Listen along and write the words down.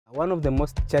One of the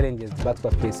most challenges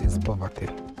Batwa faces is poverty.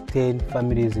 10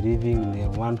 families living in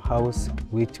one house,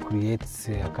 which creates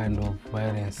a kind of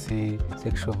violence,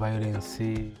 sexual violence.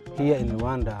 Here in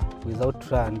Rwanda,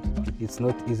 without land, it's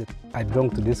not easy. I belong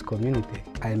to this community.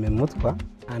 I am a Mutwa,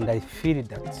 and I feel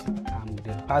that I'm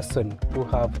the person who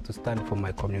have to stand for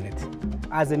my community.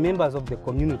 As a members of the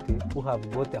community who have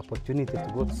got the opportunity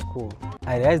to go to school,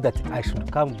 I realized that I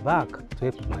should come back to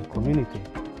help my community,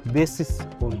 basis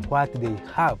on what they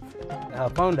have. I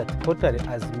found that pottery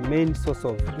as main source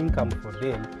of income for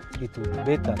them, it would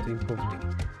be better to improve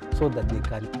them so that they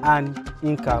can earn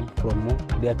income from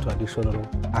their traditional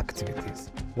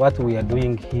activities. What we are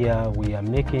doing here, we are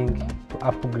making to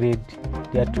upgrade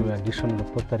their traditional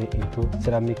pottery into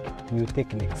ceramic new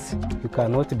techniques. You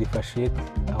cannot differentiate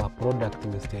our product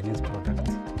with Chinese product.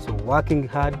 So working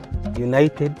hard,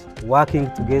 united, working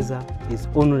together is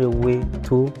only way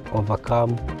to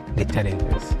overcome the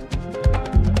challenges.